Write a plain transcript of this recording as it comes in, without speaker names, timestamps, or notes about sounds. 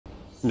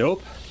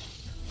Nope.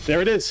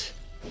 There it is.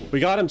 We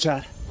got him,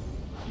 chat.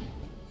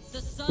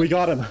 We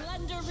got him.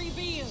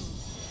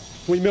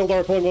 We milled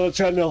our opponent on the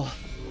treadmill.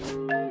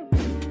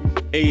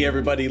 Hey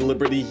everybody,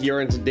 Liberty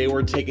here, and today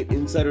we're taking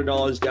insider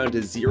knowledge down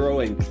to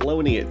 0 and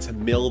cloning it to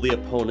mill the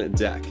opponent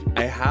deck.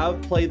 I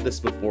have played this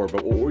before,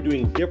 but what we're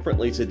doing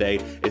differently today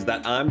is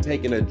that I'm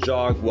taking a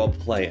jog while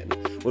playing.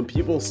 When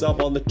people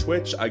sub on the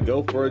Twitch, I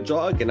go for a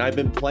jog, and I've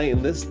been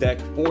playing this deck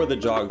for the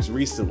jogs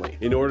recently.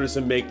 In order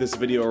to make this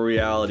video a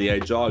reality, I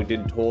jogged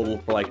in total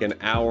for like an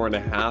hour and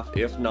a half,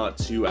 if not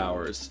 2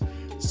 hours.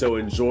 So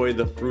enjoy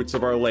the fruits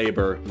of our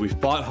labor. We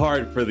fought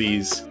hard for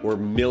these. We're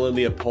milling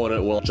the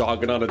opponent while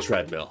jogging on a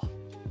treadmill.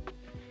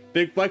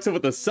 Big flexing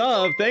with the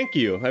sub, thank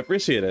you, I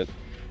appreciate it.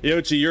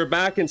 Yochi, you're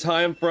back in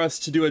time for us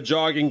to do a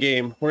jogging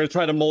game. We're gonna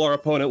try to mull our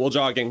opponent while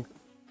jogging.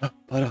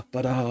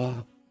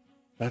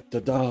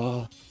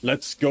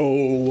 Let's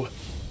go,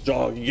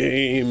 jogging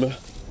game.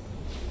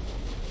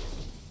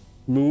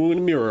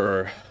 Moon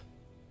mirror.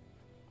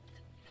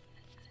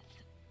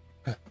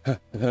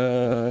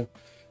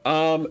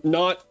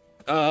 Not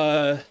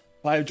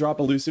 5-drop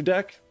elusive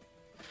deck.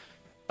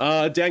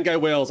 Dan Guy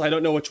Whales, I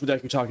don't know which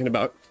deck you're talking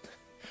about.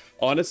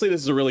 Honestly, this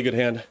is a really good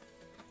hand.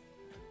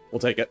 We'll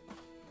take it.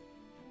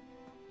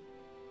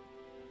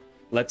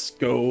 Let's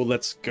go,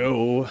 let's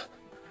go.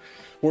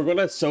 We're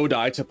gonna so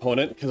die to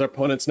opponent because our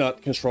opponent's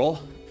not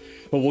control,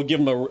 but we'll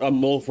give them a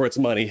mull for its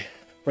money,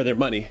 for their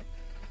money.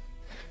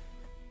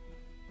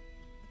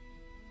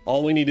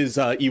 All we need is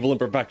evil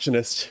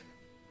imperfectionist,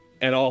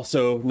 and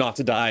also not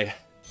to die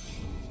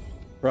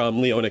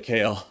from Leona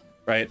Kayle,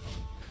 right?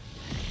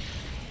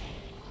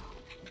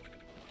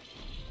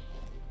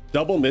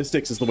 Double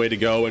Mystics is the way to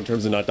go in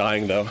terms of not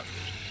dying, though.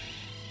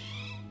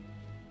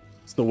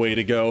 It's the way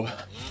to go.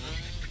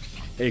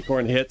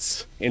 Acorn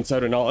hits,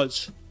 insider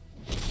knowledge.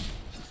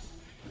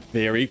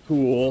 Very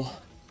cool.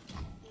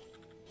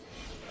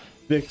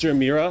 Victor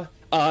Mira,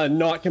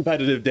 not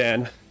competitive,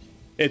 Dan.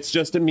 It's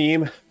just a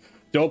meme.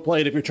 Don't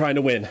play it if you're trying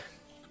to win.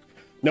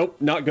 Nope,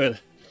 not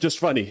good. Just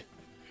funny.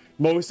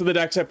 Most of the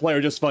decks I play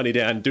are just funny,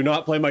 Dan. Do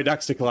not play my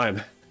decks to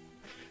climb.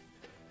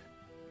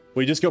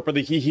 We just go for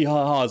the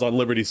hee-hee-ha-ha's on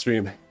Liberty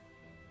stream.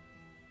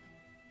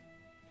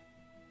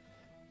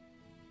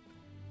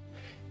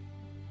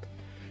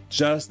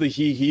 Just the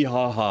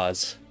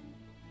hee-hee-ha-ha's.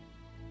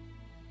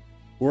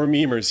 We're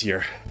memers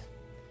here.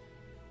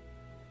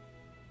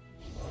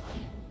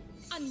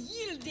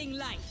 Unyielding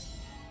light.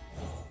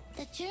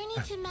 The journey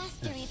to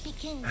mastery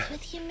begins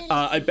with humility.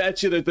 I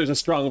bet you that there's a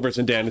strong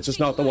version, Dan. It's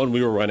just not the one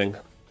we were running.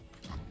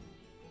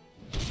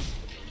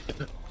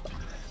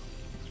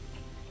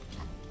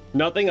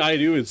 Nothing I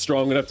do is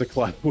strong enough to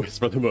climb with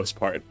for the most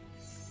part.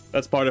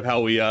 That's part of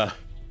how we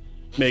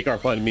make our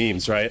fun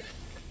memes, right?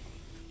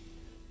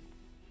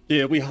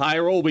 Yeah, we high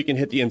roll, we can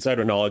hit the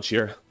insider knowledge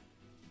here.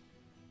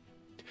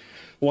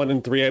 1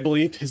 and 3, I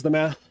believe, is the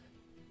math.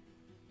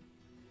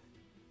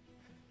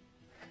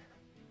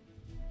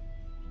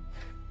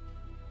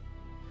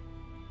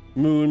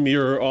 Moon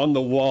mirror on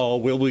the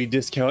wall. Will we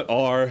discount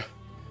our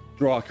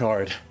draw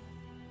card?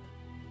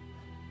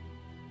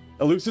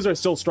 Elusives are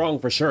still strong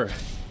for sure.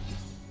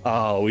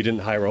 Oh, we didn't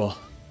high roll.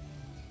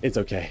 It's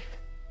okay.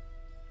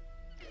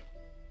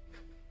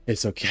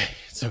 It's okay.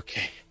 It's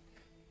okay.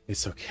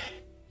 It's okay.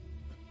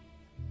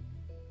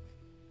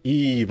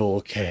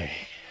 Evil K.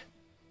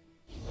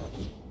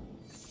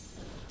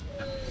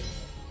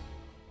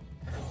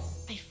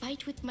 I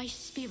fight with my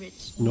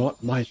spirit,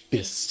 not my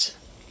fist.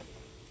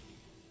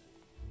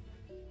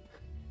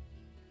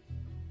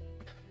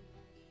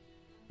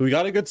 We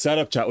got a good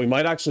setup, chat. We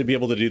might actually be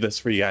able to do this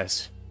for you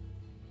guys.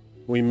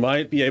 We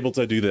might be able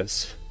to do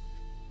this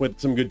with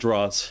some good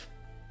draws.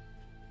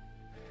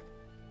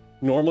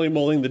 Normally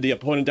mulling the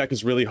opponent deck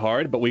is really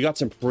hard, but we got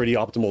some pretty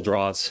optimal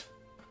draws.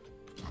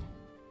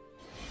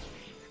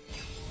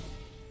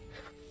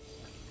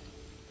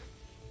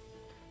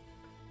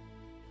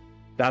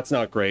 That's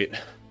not great.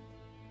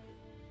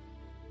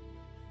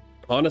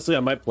 Honestly,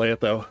 I might play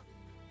it though.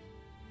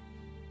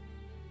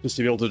 Just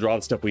to be able to draw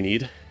the stuff we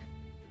need.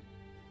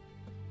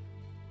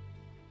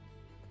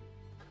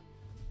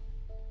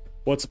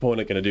 What's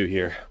opponent gonna do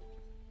here?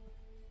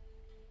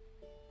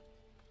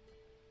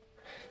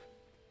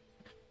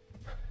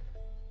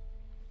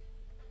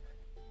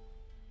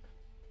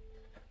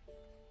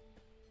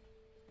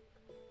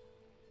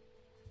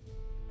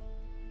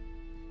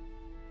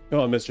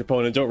 Come on, Mr.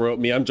 Opponent, don't rope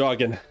me, I'm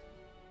jogging.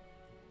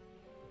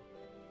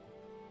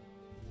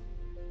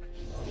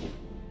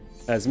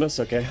 Asmus,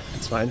 okay,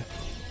 that's fine.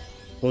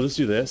 We'll just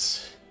do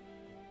this.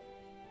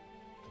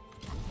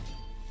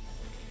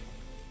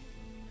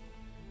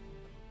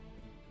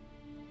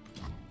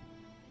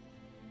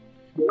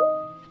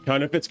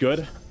 Counterfeit's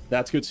good.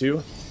 That's good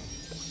too.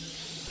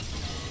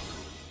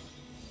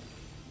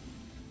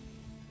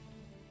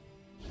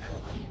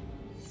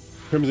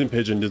 Crimson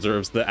Pigeon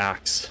deserves the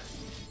axe.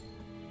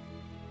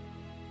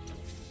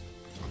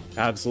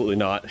 Absolutely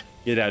not.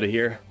 Get out of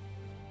here.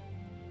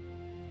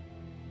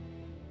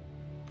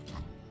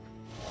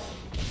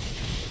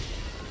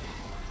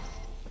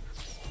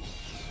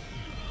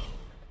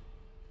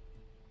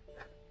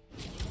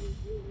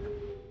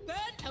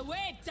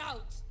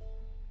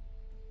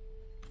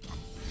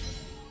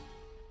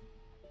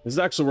 This is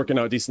actually working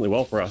out decently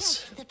well for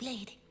us. The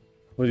blade.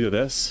 We'll do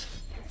this.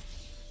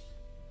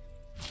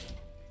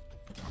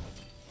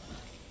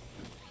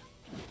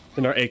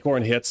 And our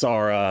acorn hits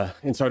our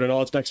insider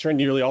knowledge next turn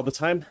nearly all the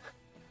time.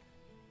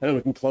 And then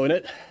we can clone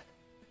it.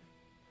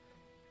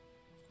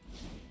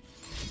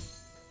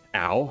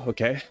 Ow,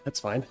 okay, that's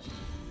fine.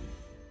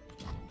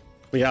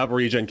 We have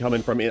regen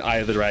coming from Eye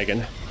of the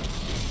Dragon.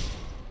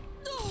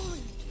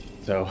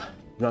 So, I'm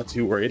not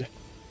too worried.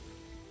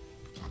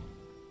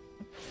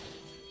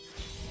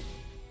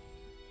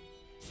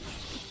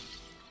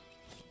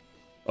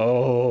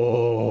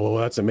 Oh,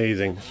 that's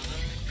amazing.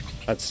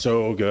 That's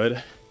so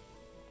good.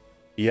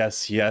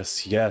 Yes,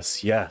 yes,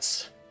 yes,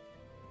 yes.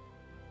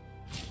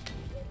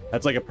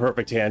 That's like a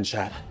perfect hand,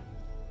 chat.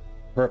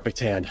 Perfect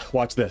hand.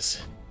 Watch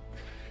this.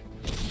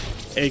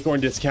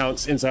 Acorn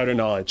discounts insider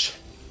knowledge.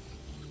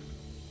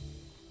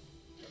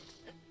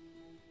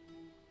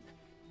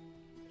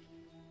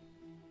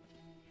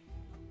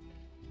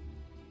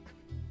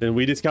 Then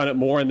we discount it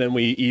more, and then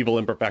we evil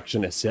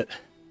imperfectionist it.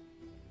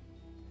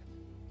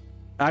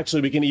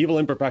 Actually, we can evil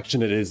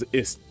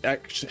imperfectionist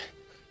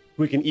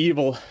we can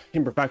evil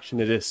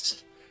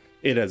imperfectionist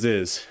it as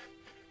is,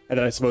 and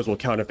then I suppose we'll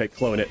counterfeit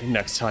clone it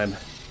next time.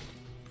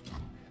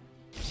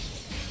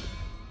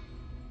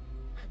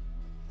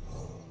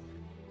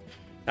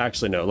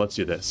 Actually, no. Let's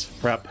do this.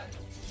 Prep.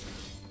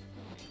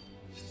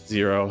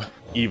 0.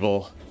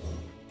 Evil.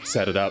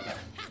 Set it up.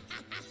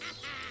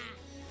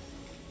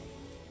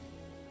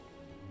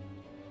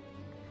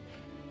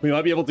 We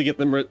might be able to get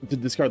them to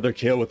discard their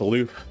Kayle with a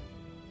loop.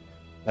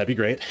 That'd be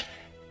great.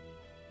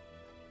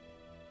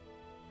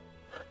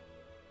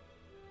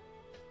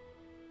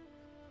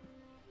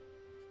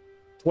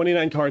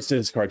 $29 cards to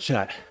discard,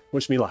 chat.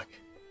 Wish me luck.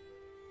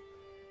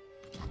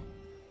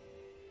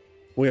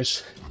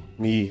 Wish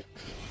me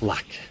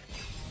luck.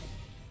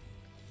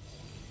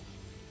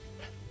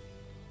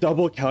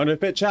 Double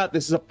counterfeit, chat.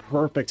 This is a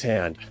perfect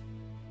hand.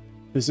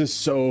 This is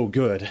so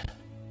good.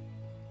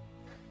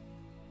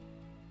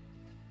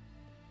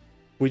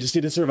 We just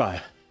need to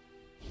survive.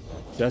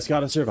 Just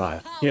gotta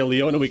survive. Yeah,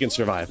 Leona, we can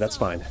survive. That's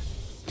fine.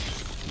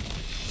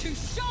 To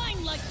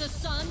shine like the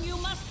sun, you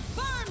must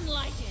burn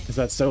like it. Is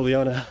that so,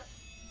 Leona?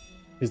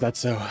 Is that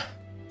so?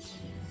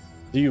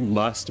 Do you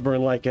must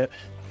burn like it?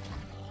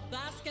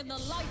 Bask in the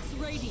light's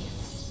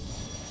radiance.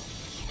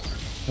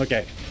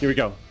 Okay, here we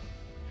go.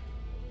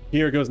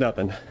 Here goes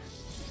nothing.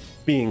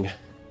 Bing.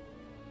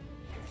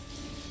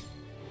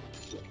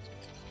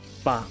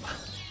 Bop.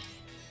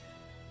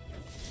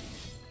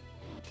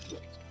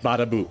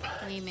 Bada boop.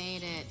 We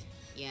made it.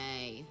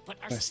 Yay. But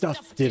Our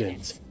stuff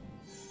didn't.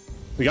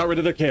 We got rid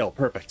of their Kayle.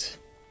 Perfect.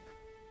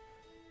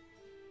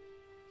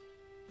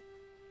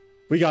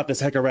 We got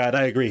this, Heckarad.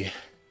 I agree.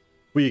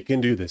 We can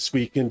do this.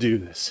 We can do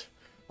this.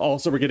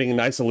 Also, we're getting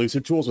nice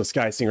elusive tools with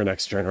Sky Singer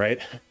next turn,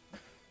 right?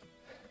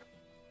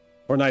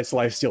 Or nice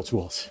lifesteal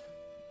tools.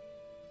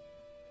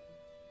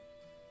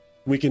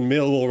 We can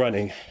mill while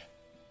running.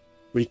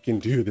 We can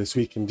do this.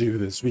 We can do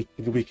this. We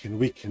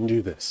can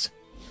do this.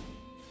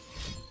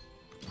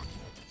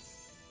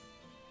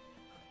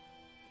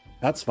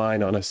 That's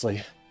fine,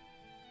 honestly.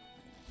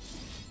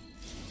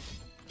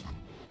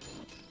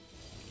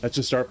 Let's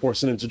just start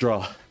forcing it to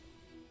draw.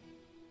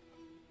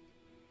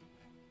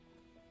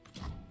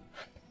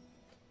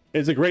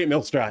 It's a great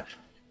mill strat.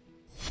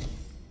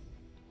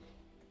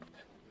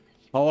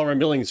 All of our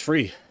milling is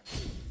free.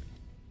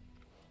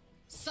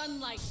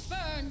 Sunlight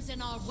burns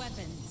in our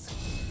weapons.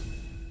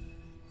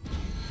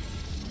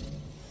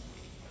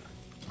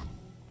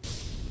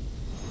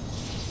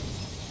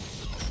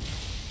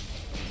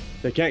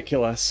 They can't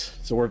kill us,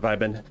 so we're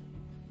vibing.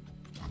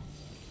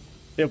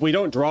 If we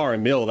don't draw our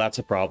mill, that's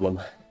a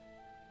problem.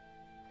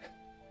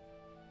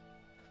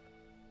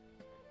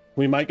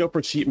 We might go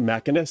for cheap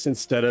Mechanist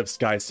instead of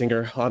Sky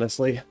Singer,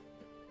 honestly.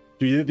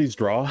 Do either of these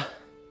draw?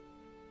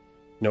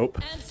 Nope.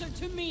 Answer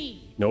to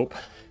me. Nope.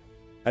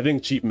 I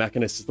think cheap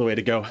Mechanist is the way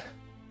to go.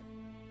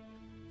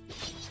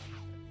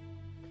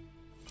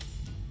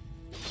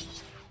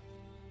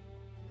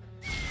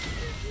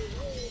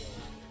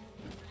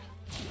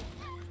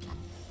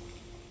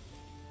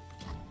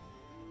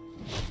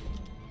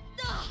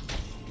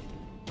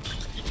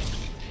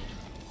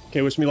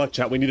 Okay, wish me luck,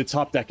 chat. We need to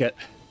top deck it.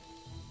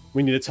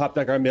 We need to top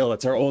deck our mill.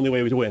 That's our only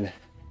way to win.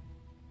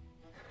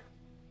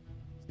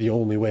 The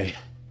only way.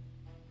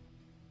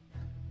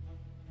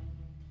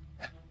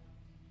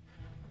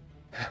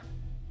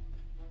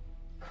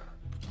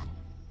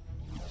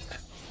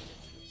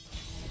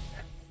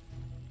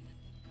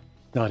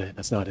 Not it.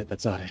 That's not it.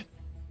 That's not it.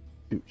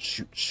 Shoot,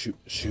 shoot, shoot,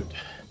 shoot.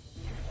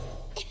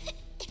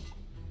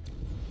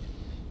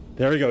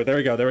 There we go. There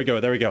we go. There we go.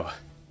 There we go.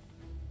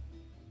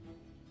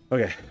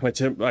 Okay,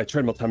 my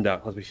treadmill timed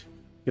out. Let me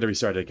get it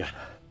restarted again.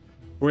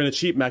 We're gonna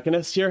cheap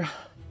Mechanist here.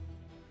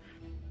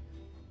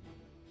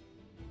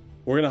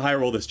 We're gonna high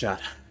roll this,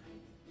 chat.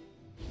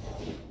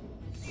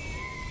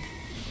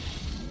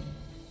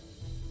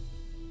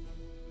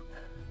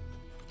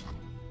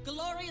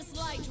 Glorious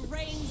light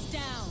rains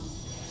down.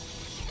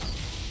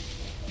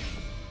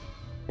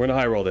 We're gonna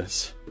high roll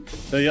this.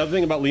 The other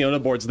thing about Leona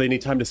boards, they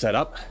need time to set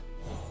up.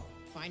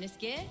 Finest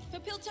gear for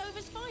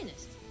Piltover's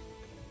finest.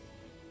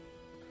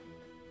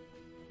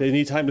 They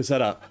need time to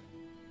set up.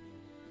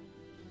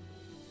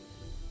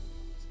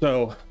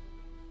 So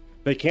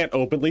they can't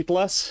open lethal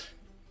us.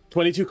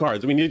 22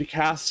 cards. We need to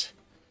cast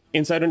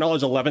Insider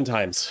Knowledge 11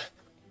 times.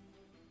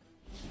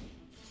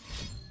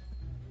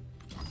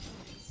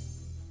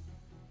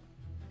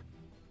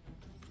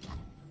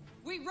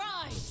 We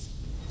rise.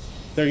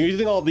 They're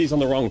using all of these on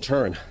the wrong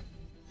turn.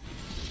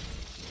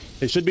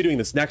 They should be doing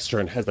this next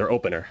turn as their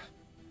opener.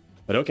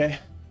 But okay.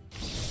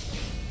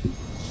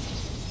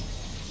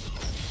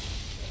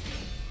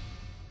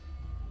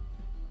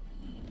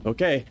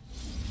 Okay.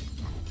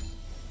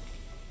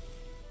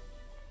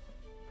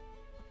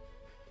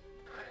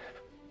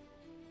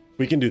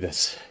 We can do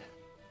this.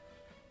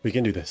 We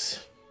can do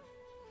this.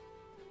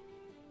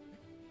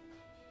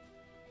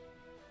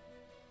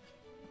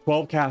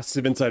 12 casts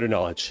of Insider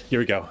Knowledge. Here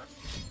we go.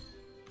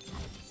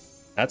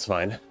 That's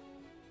fine.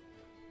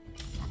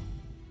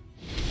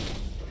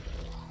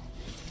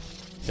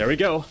 There we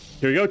go.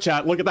 Here we go,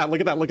 chat. Look at that. Look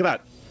at that. Look at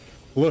that.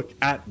 Look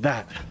at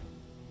that.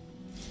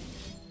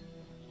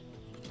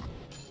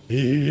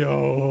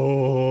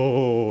 Yo.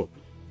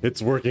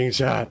 It's working,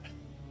 chat.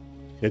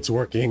 It's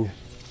working.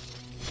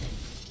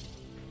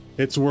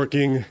 It's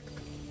working.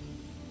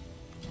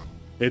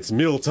 It's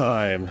meal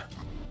time.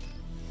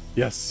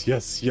 Yes,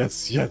 yes,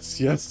 yes,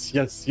 yes, yes,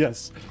 yes,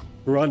 yes.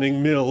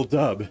 Running mill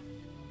dub.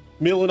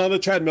 Milling on the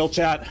treadmill,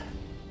 chat.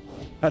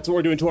 That's what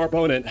we're doing to our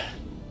opponent.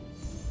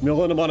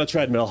 Milling him on a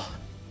treadmill.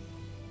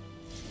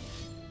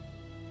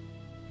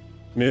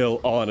 Mill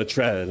on a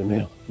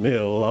treadmill.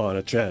 Mill on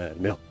a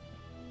treadmill.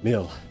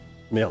 Mill,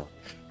 mill,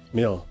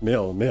 mill,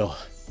 mill, mill.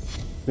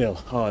 Mill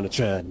on a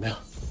treadmill.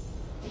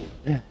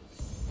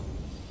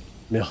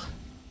 Mill,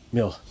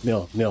 mill,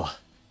 mill, mill.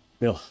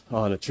 Mill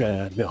on a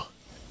treadmill.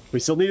 We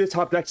still need to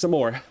top deck some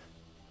more.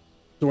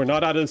 So we're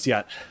not out of this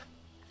yet.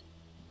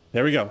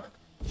 There we go.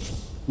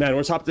 Man,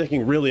 we're top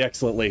decking really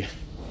excellently.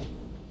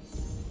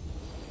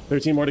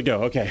 13 more to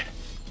go. Okay.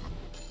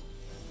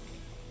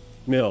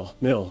 Mill,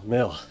 mill,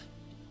 mill.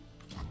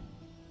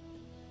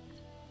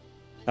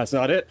 That's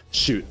not it?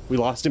 Shoot. We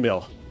lost a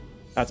mill.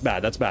 That's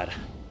bad. That's bad.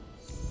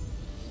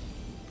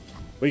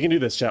 We can do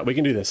this, chat. We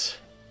can do this.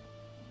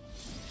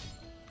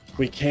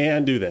 We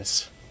can do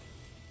this.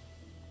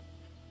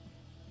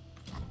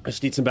 I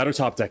just need some better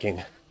top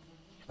decking.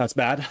 That's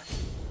bad.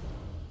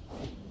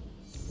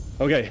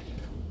 Okay.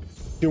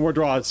 2 more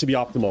draws to be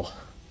optimal.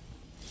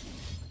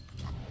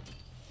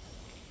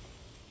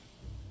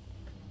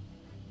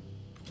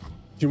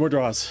 Two more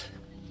draws.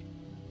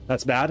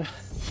 That's bad.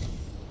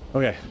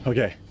 Okay,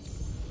 okay.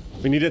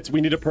 We need it.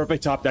 We need a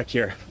perfect top deck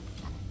here.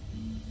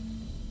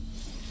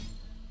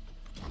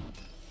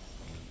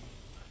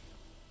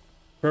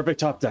 Perfect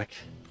top deck.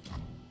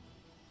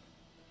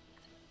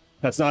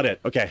 That's not it.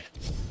 Okay.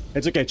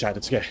 It's okay, chat.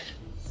 It's okay.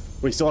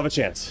 We still have a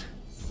chance.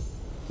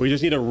 We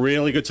just need a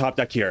really good top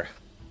deck here.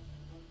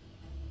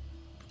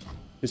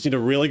 Just need a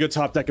really good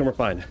top deck and we're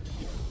fine.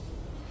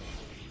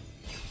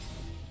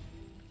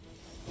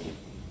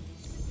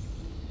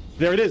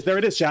 There it is. There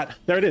it is, chat.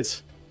 There it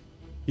is.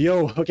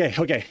 Yo, okay,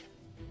 okay.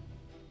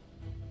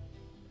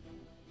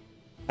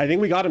 I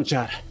think we got him,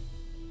 chat.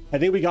 I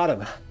think we got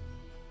him.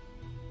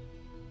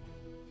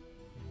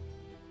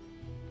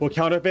 We'll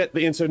counterfeit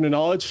the insert of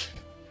knowledge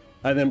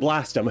and then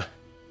blast him.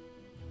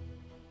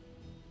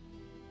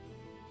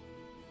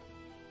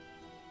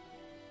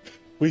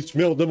 We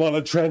milled him on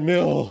a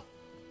treadmill.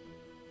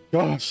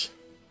 Gosh.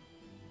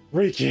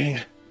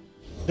 Freaking.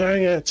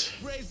 Dang it.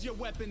 Raise your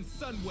weapon,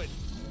 Sunwood.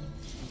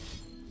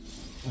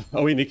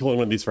 Oh, we need to kill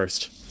one of these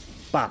first.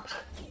 Bop.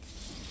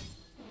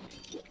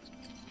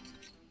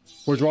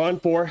 We're drawing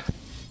 4.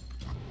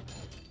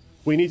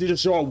 We need to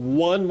just draw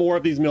 1 more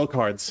of these mill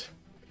cards.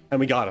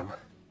 And we got him.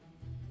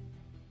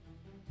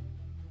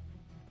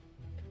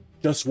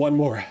 Just 1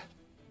 more.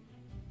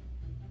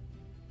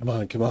 Come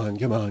on, come on,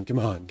 come on, come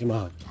on, come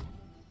on.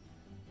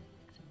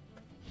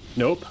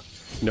 Nope.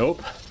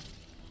 Nope.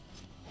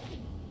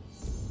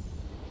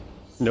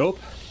 Nope.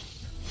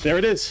 There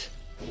it is.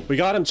 We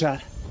got him,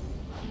 chat.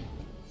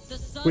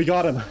 We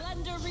got him.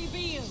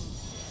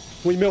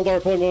 We milled our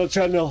opponent on a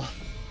treadmill.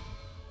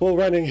 While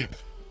running.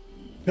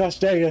 Gosh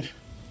dang it.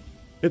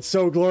 It's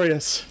so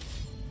glorious.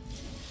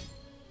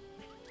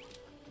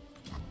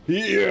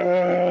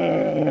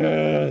 Yes!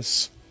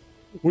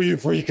 We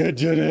freaking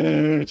did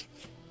it!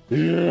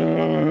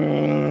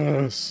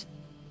 Yes!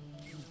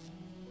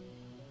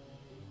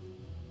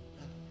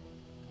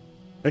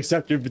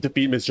 Accept your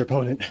defeat, Mr.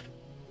 Opponent.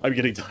 I'm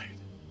getting tired.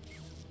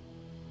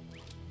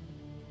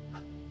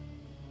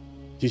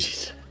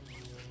 GG's.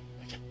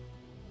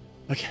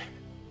 Okay.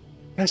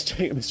 Gosh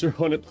dang it, Mr.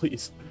 Opponent,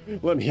 please.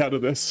 Let me out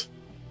of this.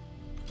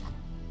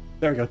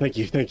 There we go. Thank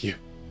you. Thank you.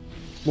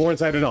 More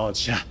insider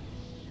knowledge, chat.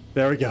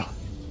 There we go.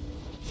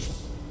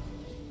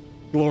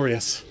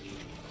 Glorious.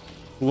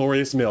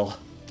 Glorious mill.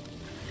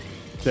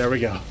 There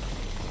we go.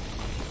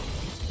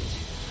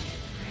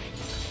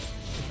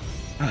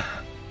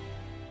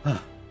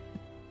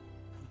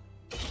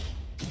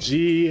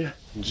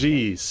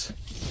 GG's.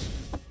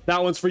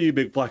 That one's for you,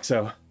 Big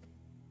Flexo.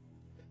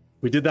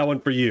 We did that one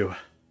for you.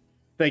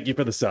 Thank you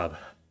for the sub.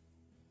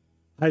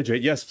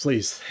 Hydrate, yes,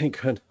 please.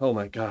 Thank God. Oh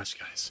my gosh,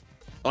 guys.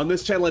 On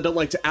this channel, I don't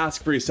like to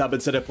ask for your sub.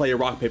 Instead, I play a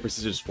rock, paper,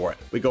 scissors for it.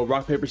 We go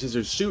rock, paper,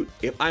 scissors, shoot.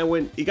 If I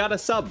win, you got a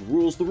sub.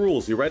 Rules the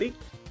rules. You ready?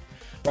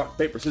 Rock,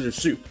 paper, scissors,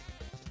 shoot.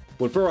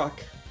 Win for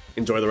rock.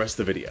 Enjoy the rest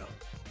of the video.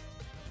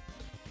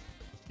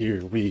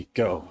 Here we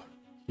go.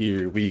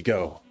 Here we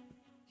go.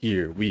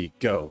 Here we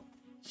go.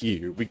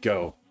 Here we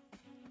go.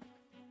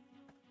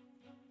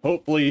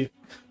 Hopefully,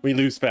 we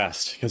lose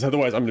fast, because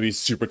otherwise I'm going to be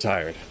super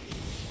tired.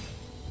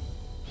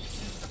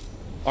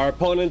 Our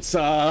opponents,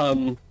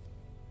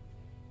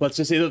 let's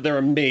just say that they're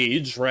a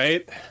mage,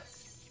 right?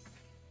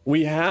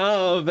 We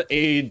have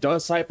a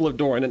Disciple of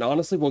Doran, and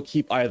honestly, we'll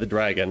keep Eye of the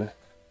Dragon.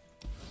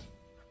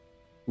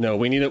 No,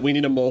 we need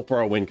a mole for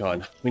our win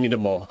con. We need a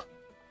mole.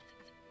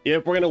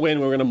 If we're gonna win,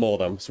 we're gonna mole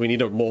them. So we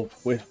need a mole.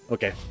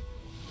 Okay.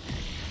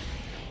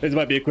 This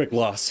might be a quick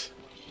loss.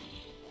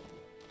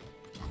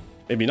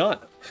 Maybe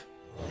not.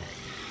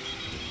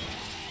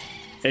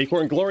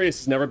 Acorn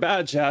Glorious is never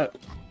bad, chat.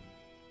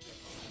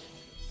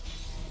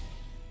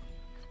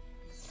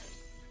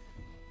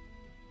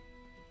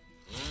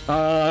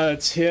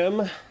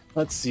 Tim,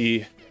 let's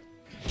see.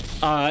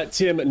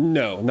 Tim,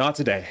 no, not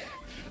today.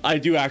 I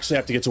do actually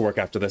have to get to work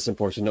after this,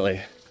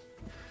 unfortunately.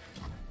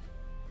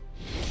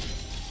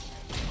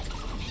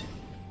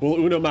 We'll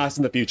Uno Mas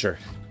in the future.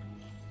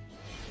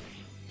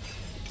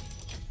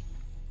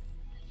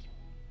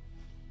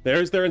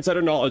 There's their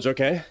insider knowledge,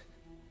 okay?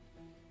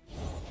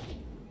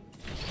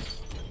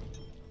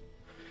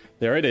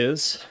 There it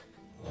is.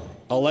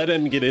 I'll let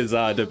him get his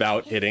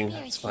devout hitting.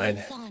 That's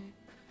fine.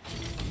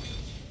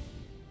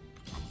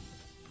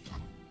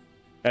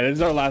 And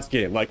it's our last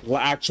game, like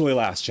actually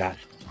last, chat.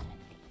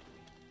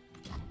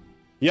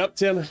 Yep,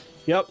 Tim.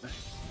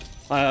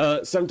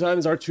 Yep.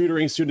 Sometimes our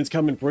tutoring students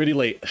come in pretty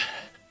late.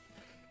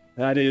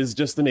 That is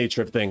just the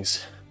nature of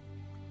things.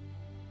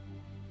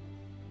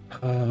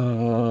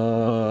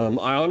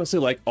 I honestly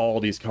like all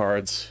these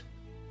cards.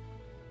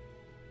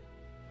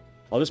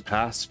 I'll just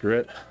pass, screw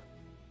it.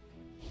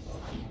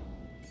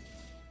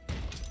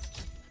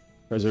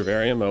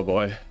 Reservarium, oh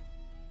boy.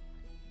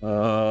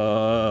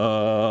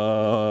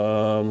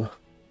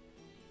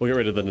 We'll get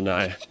rid of the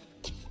deny.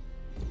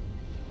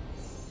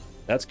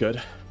 That's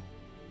good.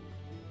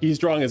 He's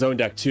drawing his own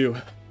deck too.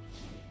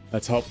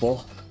 That's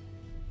helpful.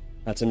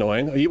 That's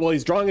annoying. Well,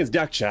 he's drawing his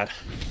deck, chat.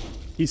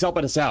 He's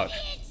helping us out.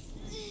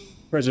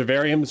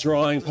 Reservarium's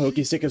drawing,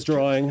 Pokestick is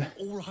drawing.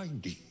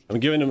 I'm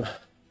giving him...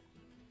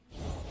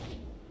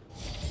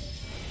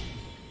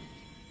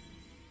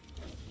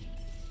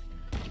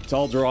 It's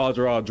all draw,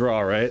 draw,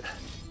 draw, right?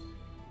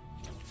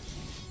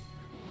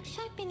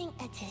 Sharpening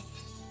edges.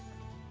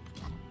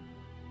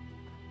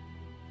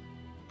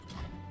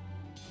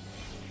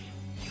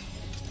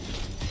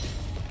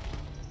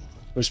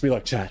 Wish me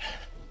luck, chat.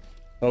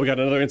 Oh, we got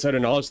another insider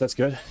knowledge. That's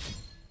good.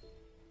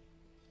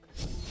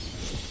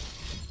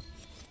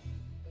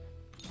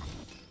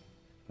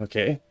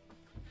 Okay.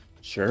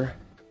 Sure.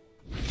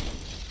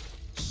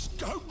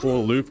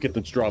 We'll Loof, get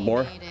them to draw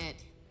more.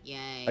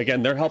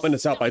 Again, they're helping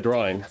us out by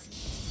drawing.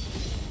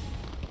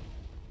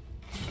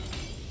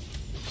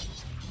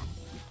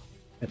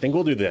 I think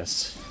we'll do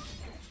this.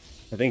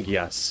 I think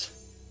yes.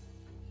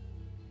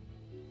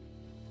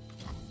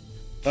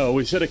 Oh,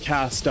 we should have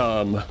cast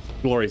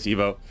Glorious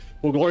Evo.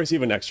 We'll Glorious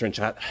Evo next turn,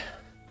 chat.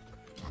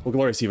 We'll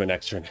Glorious Evo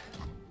next turn.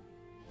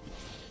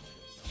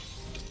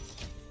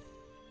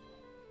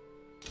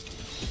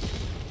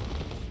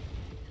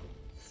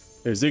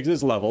 Their Ziggs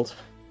is leveled.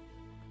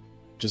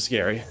 Just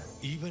scary.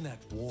 Even at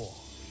war,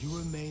 you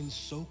remain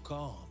so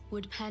calm.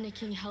 Would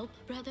panicking help,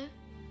 brother?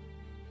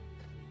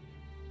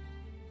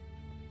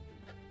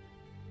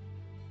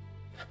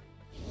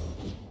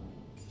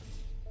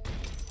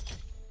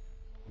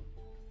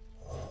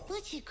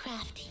 What you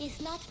craft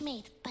is not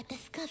made, but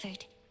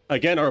discovered.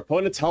 Again, our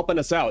opponent's helping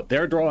us out.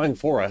 They're drawing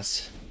for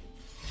us.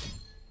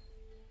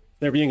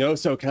 They're being oh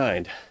so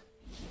kind.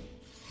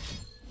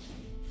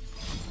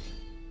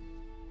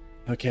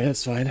 Okay,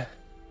 that's fine.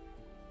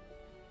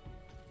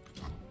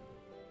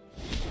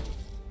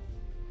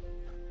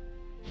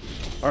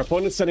 Our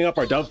opponent's setting up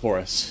our dub for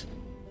us.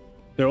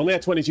 They're only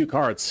at 22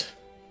 cards.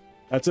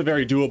 That's a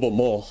very doable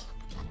mole.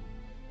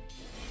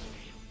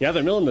 Yeah,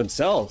 they're milling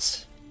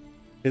themselves.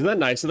 Isn't that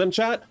nice of them,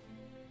 chat?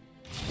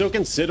 So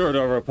considerate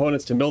of our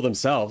opponents to mill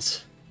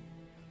themselves.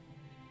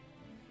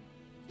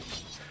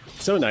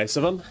 So nice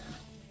of them.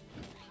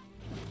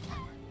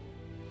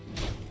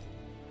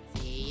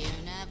 See you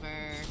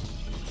never.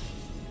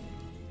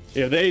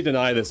 If they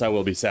deny this, I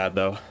will be sad,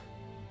 though.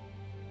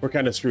 We're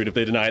kind of screwed if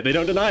they deny it. They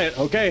don't deny it.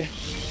 Okay.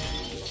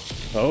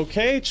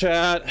 Okay,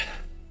 chat.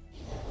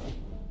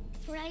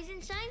 Rise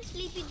and shine,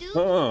 sleepy dude.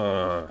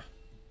 Huh.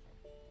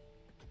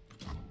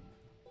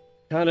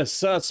 Kind of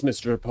sus,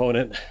 Mr.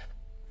 Opponent.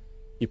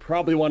 You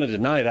probably want to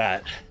deny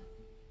that.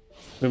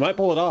 We might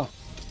pull it off.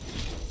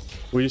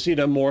 We just need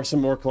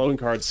some more clone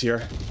cards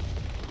here.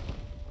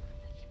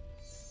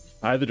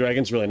 Eye of the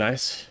Dragon's really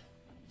nice.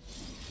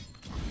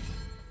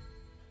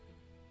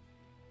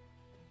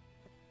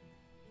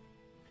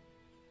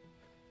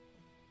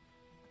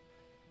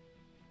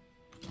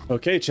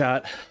 Okay,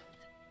 chat.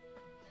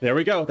 There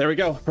we go. There we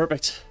go.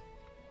 Perfect.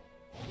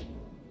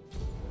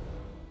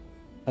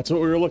 That's what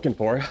we were looking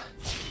for.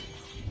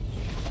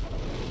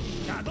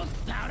 Goggles,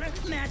 powder,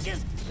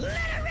 matches, let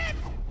her rip!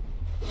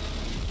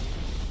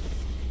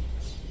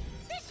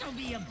 This'll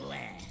be a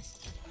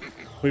blast.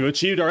 We've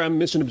achieved our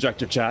mission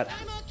objective, chat.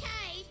 I'm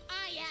okay.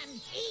 I am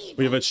evil.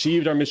 We have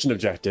achieved our mission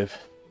objective.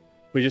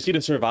 We just need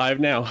to survive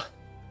now.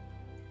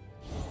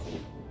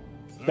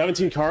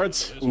 17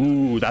 cards?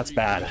 Ooh, that's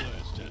bad.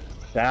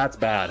 That's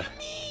bad.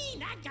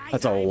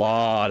 That's a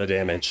lot of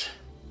damage.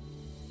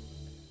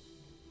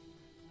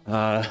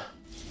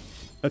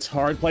 Let's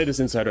hard play this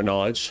insider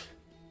knowledge.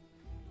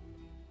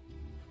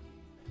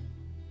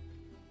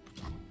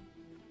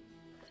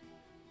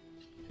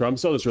 Drum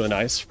solo is really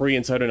nice. Free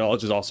insider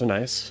knowledge is also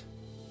nice.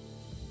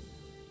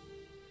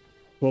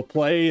 We'll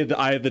play the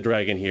Eye of the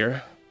Dragon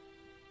here.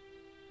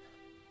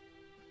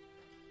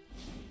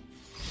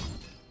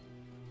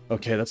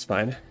 Okay, that's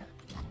fine.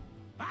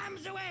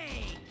 Bombs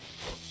away!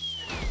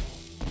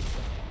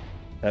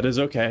 That is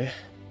okay.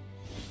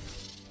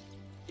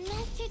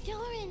 Master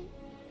Doran,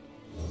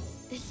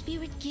 the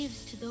spirit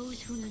gives to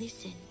those who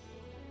listen.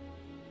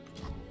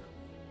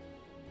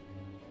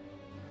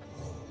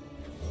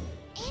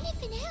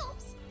 Anything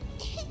else?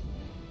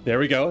 There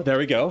we go. There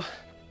we go.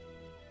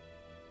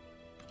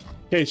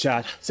 Okay,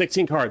 chat.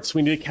 16 cards.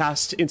 We need to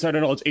cast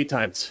Insider Knowledge 8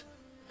 times.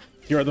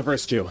 Here are the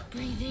first 2.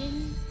 Breathe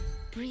in,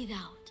 breathe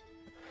out.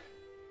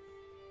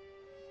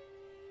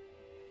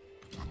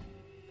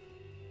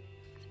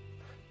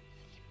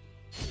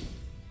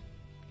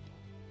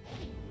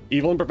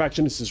 Evil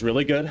Imperfectionist is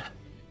really good.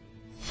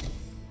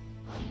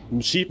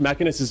 Chief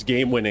Mechanist is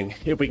game winning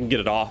if we can get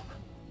it off.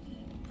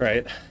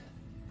 Right?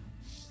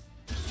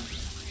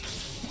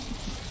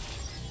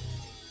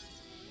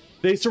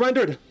 They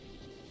surrendered.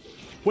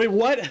 Wait,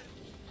 what?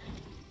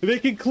 They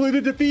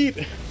concluded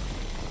defeat.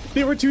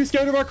 They were too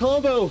scared of our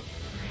combo.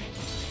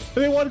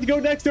 They wanted to go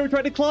next. They were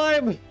trying to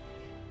climb.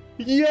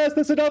 Yes,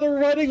 that's another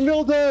running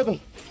Mildub.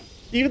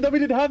 Even though we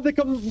didn't have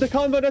the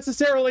combo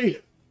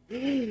necessarily.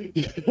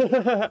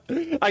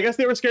 I guess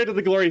they were scared of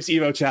the Glorious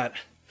Evo, chat.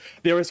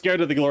 They were scared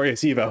of the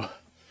Glorious Evo.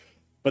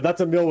 But that's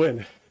a mill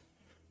win.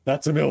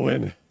 That's a mill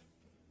win.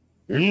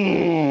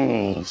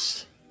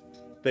 Yes.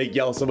 Thank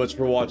y'all so much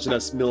for watching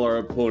us mill our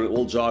opponent.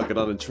 We'll jog it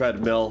on a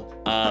treadmill.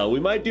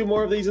 We might do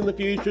more of these in the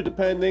future,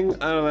 depending.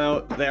 I don't know.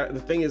 The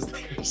thing is,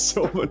 there's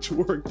so much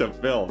work to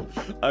film.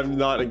 I'm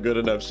not in good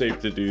enough shape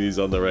to do these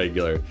on the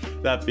regular.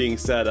 That being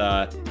said,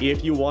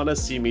 if you want to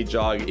see me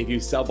jog, if you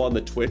sub on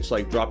the Twitch,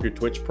 like drop your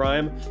Twitch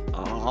Prime,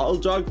 I'll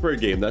jog for a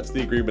game. That's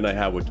the agreement I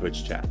have with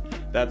Twitch chat.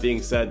 That being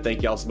said,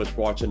 thank y'all so much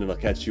for watching, and I'll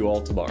catch you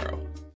all tomorrow.